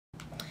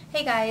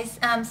Hey guys,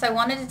 so I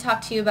wanted to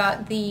talk to you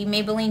about the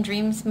Maybelline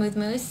Dream Smooth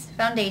Mousse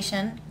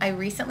foundation. I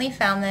recently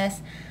found this.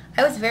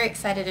 I was very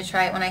excited to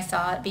try it when I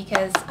saw it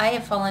because I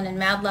have fallen in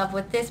mad love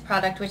with this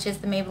product, which is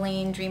the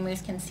Maybelline Dream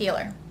Mousse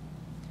Concealer.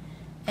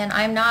 And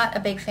I'm not a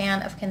big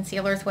fan of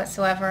concealers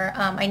whatsoever.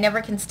 I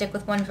never can stick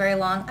with one very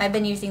long. I've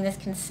been using this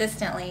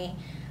consistently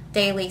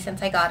daily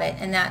since I got it,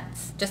 and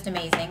that's just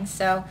amazing.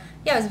 So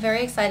yeah, I was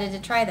very excited to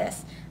try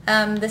this.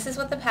 This is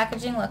what the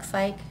packaging looks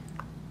like.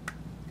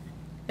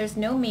 There's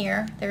no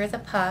mirror, there is a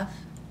puff,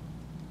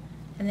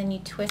 and then you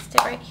twist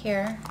it right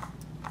here,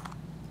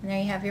 and there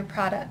you have your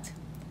product.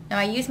 Now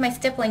I use my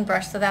stippling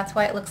brush, so that's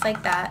why it looks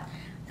like that.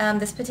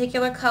 This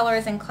particular color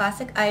is in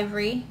Classic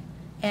Ivory,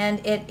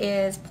 and it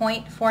is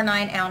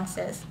 0.49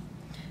 ounces.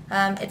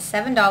 It's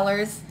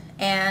 $7,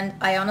 and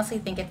I honestly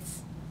think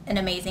it's an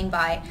amazing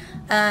buy.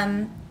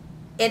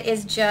 It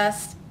is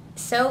just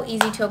so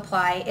easy to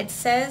apply. It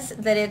says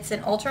that it's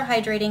an ultra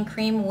hydrating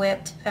cream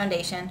whipped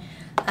foundation.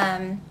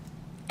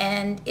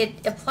 And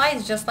it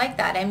applies just like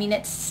that. I mean,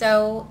 it's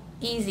so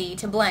easy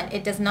to blend.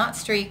 It does not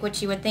streak,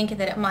 which you would think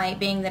that it might,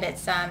 being that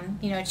it's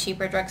you know,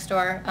 cheaper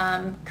drugstore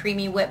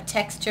creamy whipped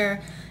texture.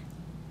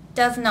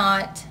 Does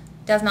not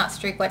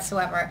streak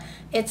whatsoever.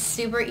 It's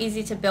super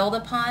easy to build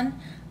upon.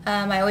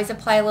 I always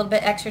apply a little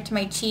bit extra to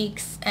my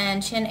cheeks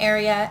and chin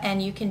area,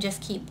 and you can just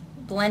keep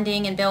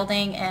blending and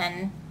building,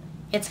 and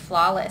it's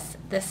flawless.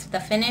 The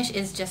finish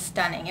is just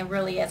stunning. It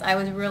really is. I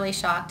was really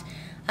shocked.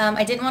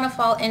 I didn't want to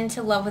fall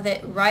into love with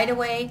it right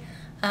away,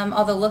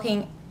 although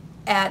looking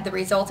at the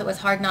results it was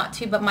hard not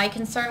to, but my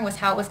concern was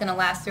how it was going to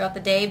last throughout the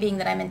day, being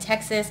that I'm in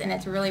Texas and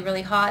it's really,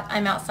 really hot.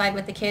 I'm outside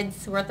with the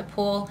kids, we're at the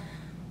pool,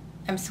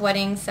 I'm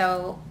sweating,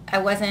 so I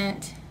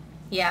wasn't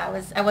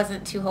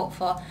too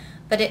hopeful,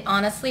 but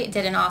honestly it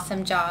did an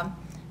awesome job.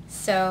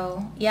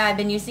 So yeah, I've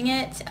been using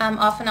it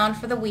off and on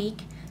for the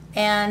week,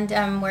 and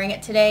I'm wearing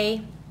it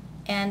today.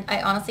 And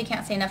I honestly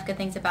can't say enough good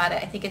things about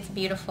it. I think it's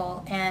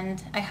beautiful,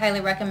 and I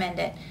highly recommend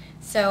it.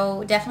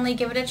 So definitely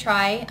give it a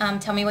try.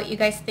 Tell me what you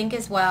guys think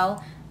as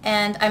well.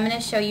 And I'm going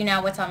to show you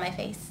now what's on my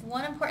face.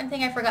 One important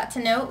thing I forgot to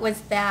note was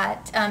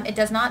that it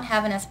does not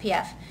have an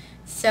SPF.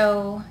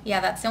 So yeah,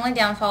 that's the only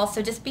downfall.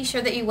 So just be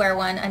sure that you wear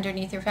one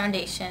underneath your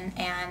foundation,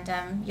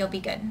 and you'll be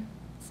good.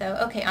 So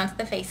okay, onto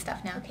the face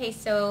stuff now. Okay,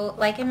 so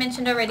like I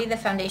mentioned already, the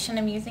foundation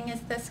I'm using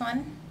is this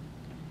one.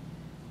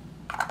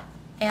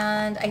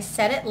 And I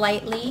set it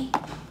lightly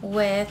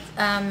with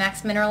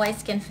Max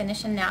Mineralized Skin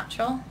Finish and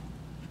Natural.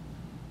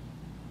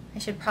 I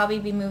should probably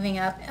be moving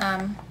up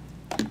a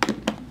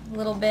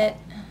little bit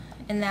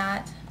in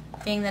that,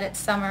 being that it's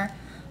summer.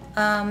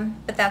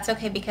 But that's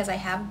okay because I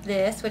have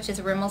this, which is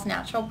Rimmel's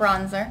Natural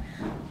Bronzer.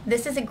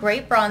 This is a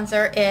great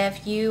bronzer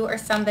if you are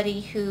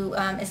somebody who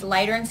is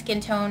lighter in skin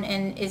tone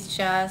and is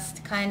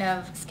just kind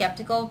of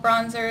skeptical of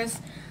bronzers,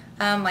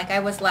 like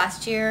I was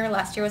last year.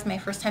 Last year was my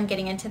first time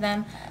getting into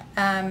them.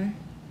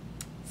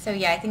 So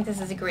yeah, I think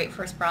this is a great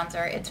first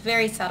bronzer. It's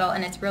very subtle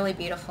and it's really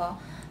beautiful.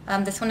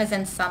 This one is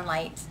in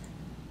Sunlight.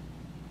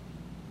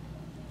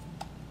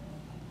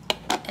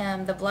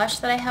 The blush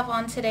that I have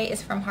on today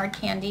is from Hard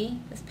Candy.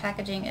 This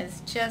packaging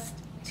is just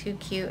too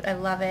cute. I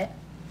love it.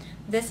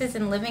 This is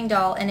in Living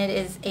Doll, and it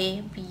is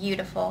a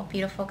beautiful,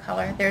 beautiful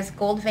color. There's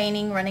gold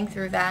veining running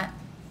through that.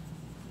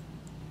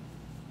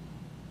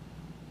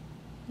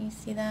 You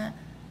see that?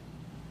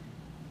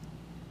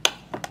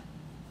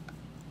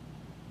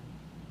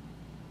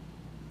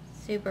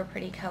 Super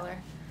pretty color.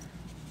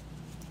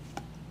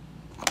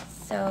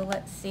 So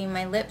let's see,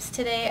 my lips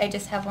today, I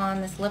just have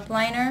on this lip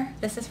liner.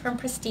 This is from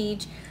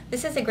Prestige.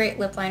 This is a great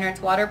lip liner.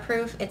 It's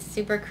waterproof, it's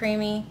super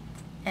creamy,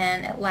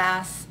 and it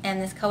lasts.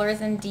 And this color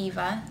is in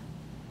Diva.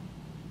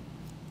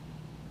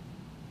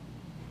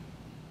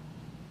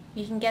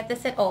 You can get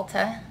this at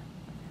Ulta.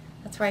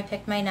 That's where I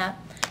picked mine up.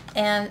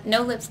 And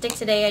no lipstick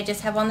today, I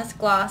just have on this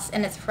gloss,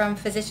 and it's from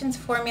Physicians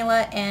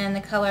Formula in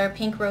the color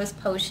Pink Rose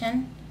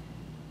Potion.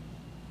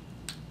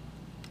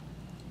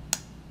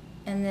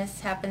 And this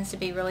happens to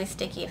be really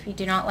sticky. If you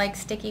do not like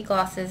sticky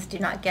glosses, do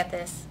not get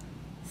this.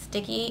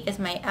 Sticky is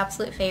my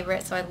absolute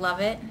favorite, so I love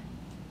it.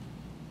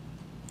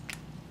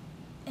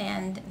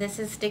 And this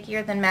is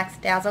stickier than Max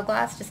Dazzle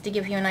Glass, just to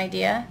give you an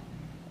idea.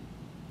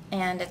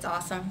 And it's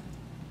awesome.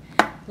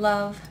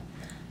 Love.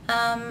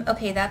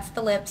 Okay, that's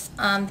the lips.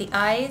 The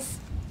eyes,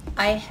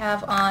 I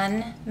have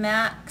on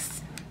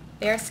Max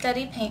Bare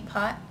Study Paint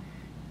Pot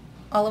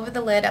all over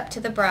the lid up to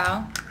the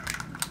brow.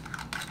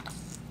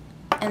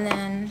 And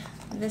then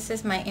this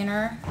is my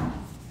inner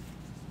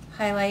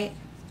highlight.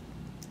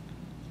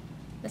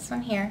 This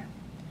one here.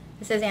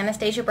 This is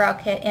Anastasia Brow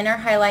Kit, inner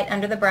highlight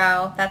under the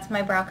brow. That's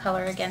my brow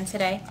color again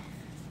today.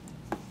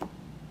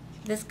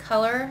 This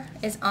color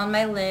is on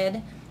my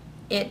lid.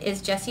 It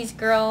is Jessie's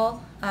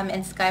Girl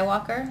in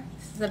Skywalker.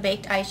 This is a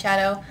baked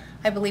eyeshadow.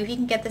 I believe you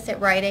can get this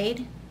at Rite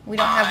Aid. We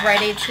don't have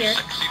Rite Aids here.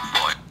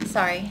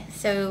 Sorry.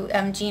 So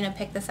Gina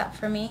picked this up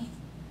for me.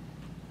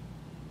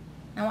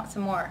 I want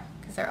some more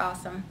because they're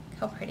awesome.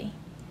 How pretty.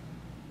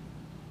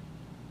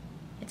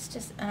 It's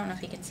just, I don't know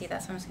if you can see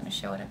that, so I'm just going to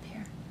show it up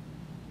here.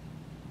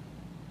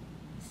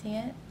 See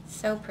it?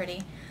 So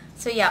pretty.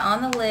 So yeah,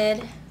 on the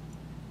lid,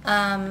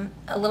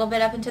 a little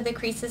bit up into the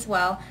crease as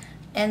well.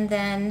 And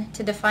then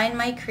to define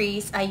my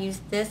crease, I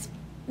used this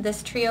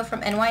trio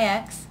from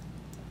NYX.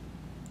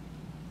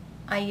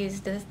 I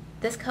used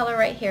this color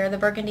right here, the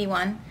burgundy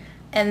one.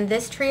 And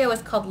this trio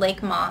is called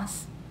Lake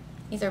Moss.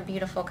 These are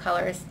beautiful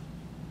colors.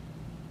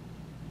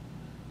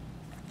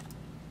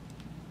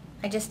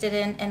 I just did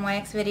an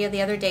NYX video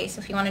the other day,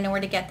 so if you want to know where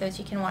to get those,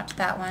 you can watch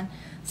that one.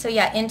 So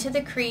yeah, into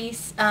the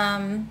crease,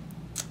 and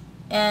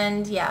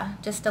yeah,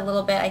 just a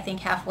little bit, I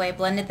think halfway,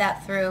 blended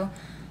that through.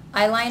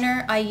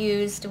 Eyeliner I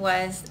used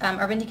was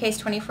Urban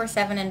Decay's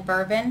 24/7 in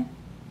Bourbon,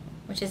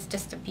 which is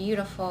just a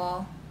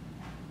beautiful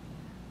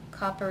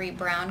coppery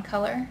brown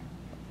color.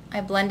 I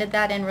blended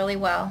that in really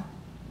well.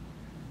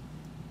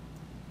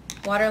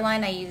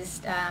 Waterline, I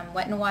used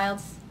Wet n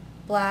Wild's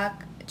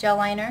black gel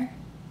liner.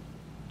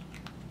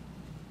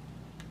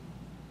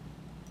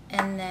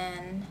 And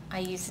then I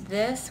used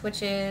this,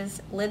 which is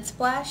Lid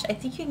Splash. I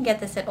think you can get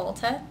this at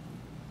Ulta.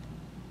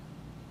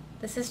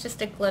 This is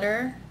just a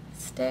glitter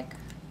stick.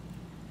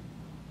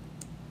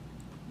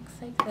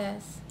 Looks like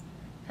this.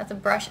 Has a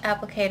brush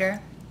applicator.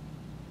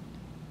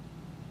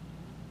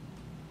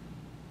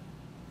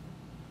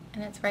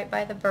 And it's right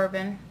by the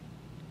bourbon.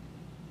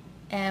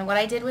 And what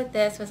I did with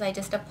this was I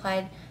just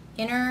applied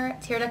inner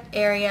tear duct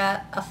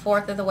area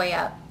 1/4 of the way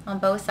up on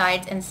both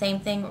sides, and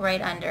same thing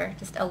right under.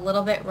 Just a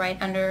little bit right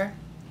under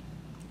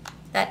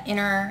that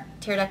inner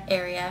tear duct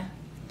area,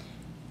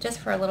 just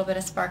for a little bit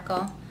of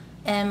sparkle.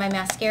 And my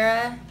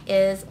mascara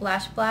is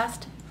Lash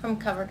Blast from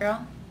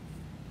CoverGirl.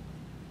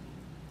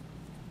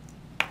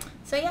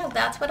 So yeah,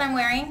 that's what I'm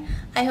wearing.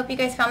 I hope you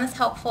guys found this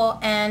helpful,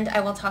 and I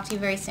will talk to you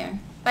very soon.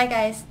 Bye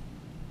guys.